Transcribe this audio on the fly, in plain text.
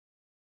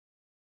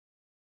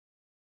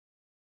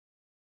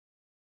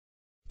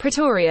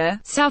Pretoria,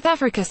 South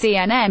Africa.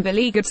 CNN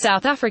beleaguered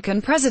South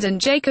African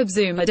President Jacob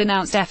Zuma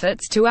denounced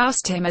efforts to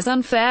oust him as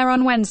unfair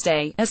on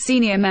Wednesday, as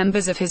senior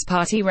members of his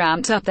party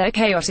ramped up their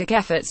chaotic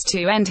efforts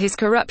to end his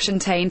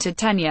corruption-tainted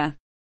tenure.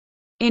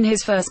 In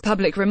his first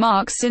public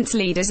remarks since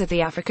leaders of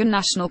the African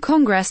National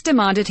Congress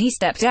demanded he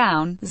step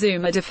down,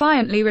 Zuma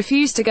defiantly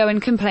refused to go and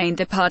complained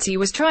the party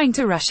was trying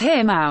to rush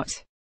him out.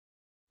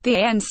 The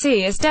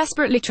ANC is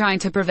desperately trying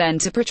to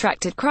prevent a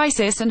protracted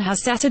crisis and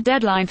has set a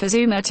deadline for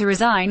Zuma to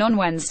resign on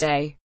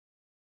Wednesday.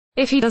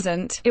 If he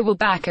doesn't, it will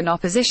back an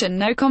opposition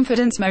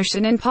no-confidence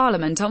motion in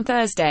Parliament on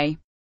Thursday.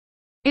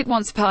 It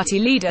wants party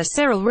leader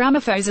Cyril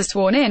Ramaphosa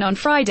sworn in on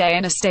Friday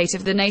in a State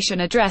of the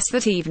Nation address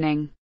that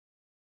evening.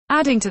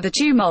 Adding to the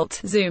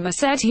tumult, Zuma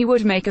said he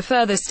would make a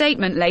further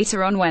statement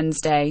later on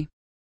Wednesday.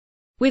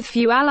 With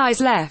few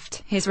allies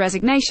left, his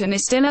resignation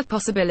is still a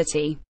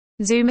possibility.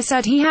 Zuma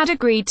said he had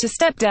agreed to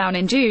step down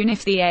in June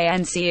if the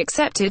ANC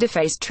accepted a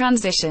phased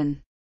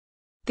transition.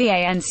 The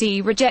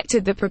ANC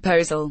rejected the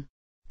proposal.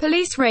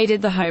 Police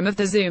raided the home of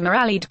the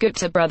Zuma-allied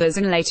Gupta brothers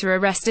and later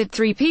arrested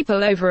 3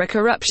 people over a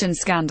corruption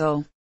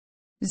scandal.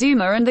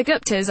 Zuma and the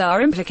Guptas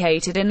are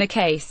implicated in the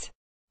case.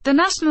 The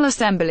National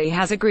Assembly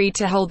has agreed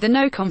to hold the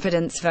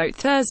no-confidence vote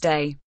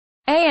Thursday.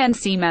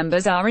 ANC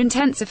members are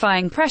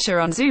intensifying pressure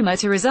on Zuma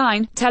to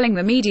resign, telling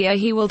the media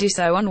he will do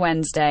so on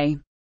Wednesday.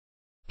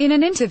 In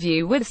an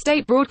interview with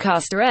state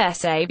broadcaster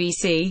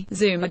SABC,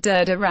 Zuma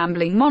delivered a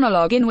rambling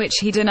monologue in which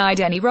he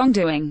denied any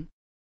wrongdoing.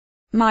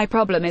 "My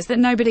problem is that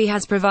nobody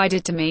has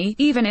provided to me,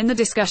 even in the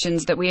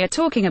discussions that we are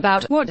talking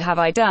about. What have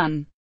I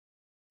done?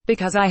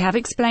 Because I have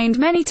explained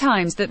many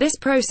times that this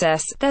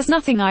process, there's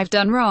nothing I've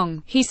done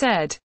wrong," he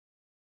said.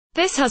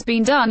 "This has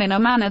been done in a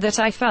manner that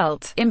I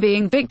felt, in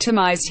being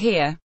victimized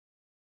here."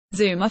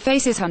 Zuma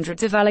faces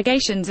hundreds of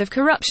allegations of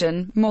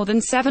corruption, more than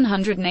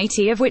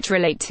 780 of which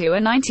relate to a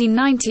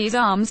 1990s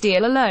arms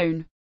deal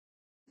alone.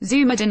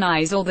 Zuma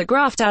denies all the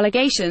graft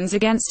allegations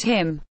against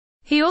him.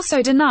 He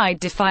also denied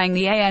defying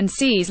the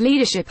ANC's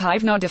leadership.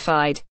 "I've not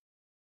defied.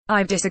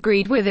 I've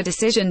disagreed with a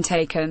decision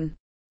taken.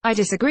 I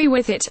disagree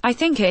with it. I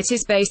think it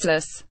is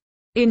baseless."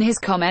 In his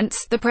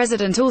comments, the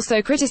president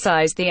also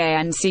criticized the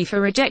ANC for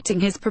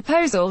rejecting his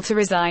proposal to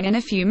resign in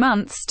a few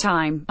months'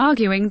 time,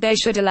 arguing they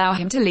should allow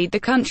him to lead the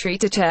country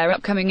to chair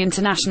upcoming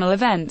international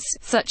events,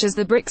 such as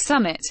the BRICS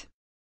summit.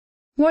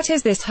 "What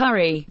is this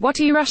hurry? What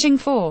are you rushing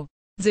for?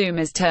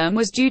 Zuma's term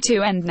was due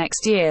to end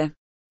next year."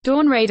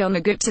 Dawn raid on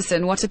the Guptas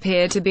in what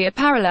appeared to be a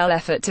parallel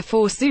effort to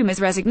force Zuma's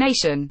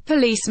resignation.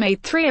 Police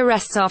made 3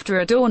 arrests after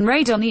a dawn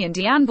raid on the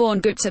Indian-born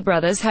Gupta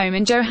brothers' home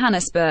in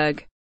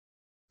Johannesburg.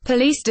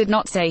 Police did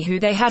not say who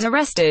they had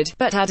arrested,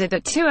 but added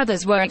that 2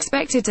 others were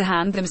expected to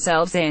hand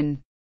themselves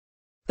in.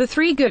 The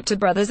 3 Gupta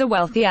brothers are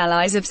wealthy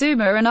allies of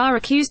Zuma and are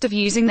accused of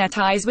using their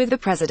ties with the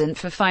president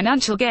for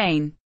financial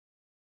gain.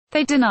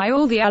 They deny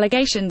all the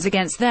allegations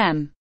against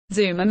them.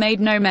 Zuma made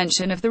no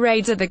mention of the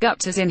raids of the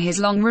Guptas in his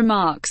long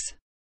remarks.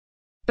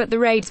 But the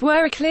raids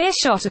were a clear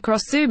shot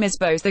across Zuma's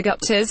bows. The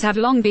Guptas have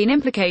long been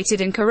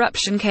implicated in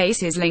corruption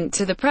cases linked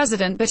to the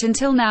president but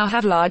until now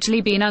have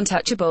largely been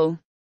untouchable.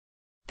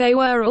 They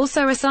were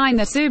also a sign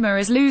that Zuma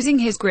is losing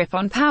his grip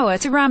on power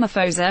to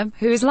Ramaphosa,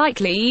 who is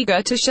likely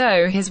eager to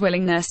show his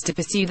willingness to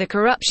pursue the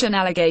corruption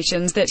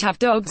allegations that have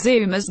dogged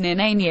Zuma's near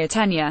 9-year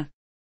tenure.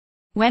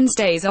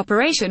 Wednesday's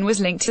operation was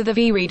linked to the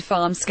V-Reed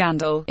farm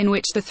scandal, in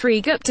which the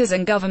 3 Guptas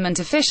and government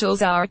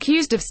officials are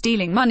accused of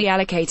stealing money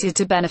allocated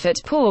to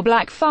benefit poor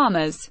black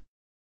farmers.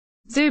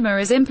 Zuma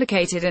is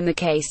implicated in the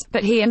case,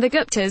 but he and the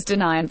Guptas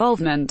deny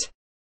involvement.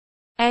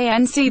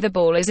 ANC. The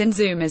ball is in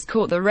Zuma's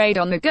court. The raid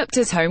on the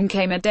Guptas' home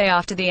came a day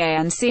after the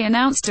ANC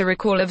announced a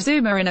recall of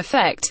Zuma, in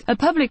effect, a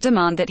public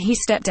demand that he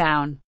step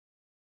down.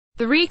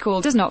 The recall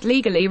does not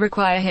legally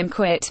require him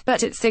quit,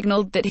 but it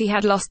signaled that he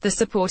had lost the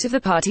support of the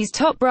party's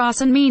top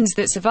brass and means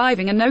that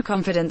surviving a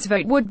no-confidence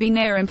vote would be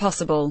near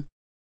impossible.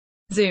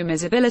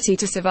 Zuma's ability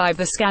to survive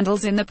the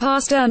scandals in the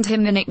past earned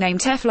him the nickname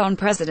Teflon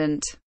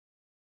President.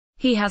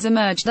 He has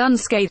emerged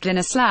unscathed in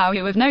a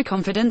slew of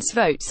no-confidence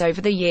votes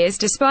over the years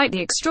despite the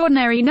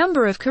extraordinary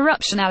number of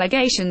corruption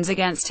allegations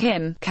against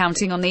him,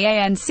 counting on the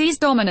ANC's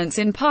dominance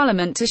in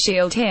Parliament to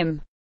shield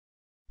him.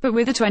 But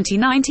with the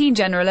 2019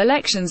 general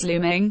elections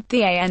looming,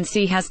 the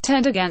ANC has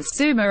turned against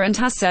Zuma and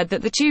has said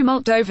that the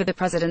tumult over the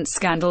president's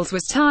scandals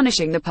was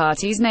tarnishing the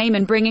party's name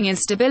and bringing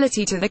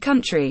instability to the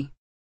country.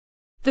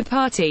 The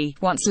party,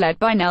 once led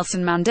by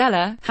Nelson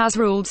Mandela, has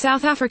ruled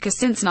South Africa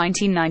since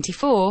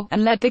 1994,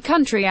 and led the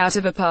country out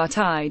of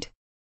apartheid.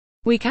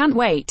 "We can't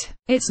wait.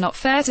 It's not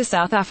fair to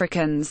South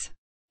Africans.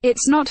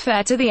 It's not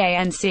fair to the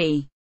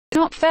ANC.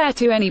 Not fair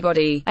to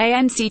anybody,"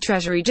 ANC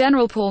Treasury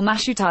General Paul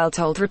Mashatile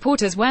told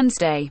reporters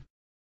Wednesday.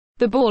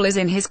 The ball is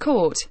in his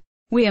court.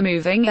 "We are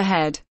moving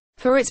ahead."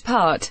 For its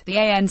part, the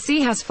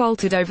ANC has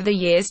faltered over the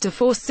years to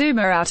force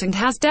Zuma out and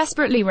has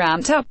desperately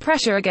ramped up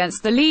pressure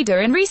against the leader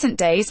in recent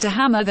days to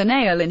hammer the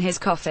nail in his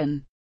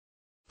coffin.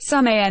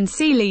 Some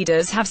ANC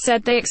leaders have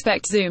said they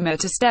expect Zuma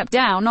to step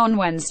down on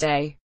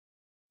Wednesday.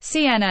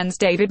 CNN's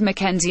David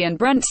Mackenzie and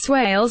Brent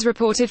Swales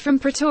reported from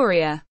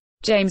Pretoria.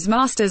 James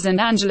Masters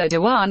and Angela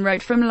Dewan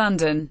wrote from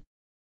London.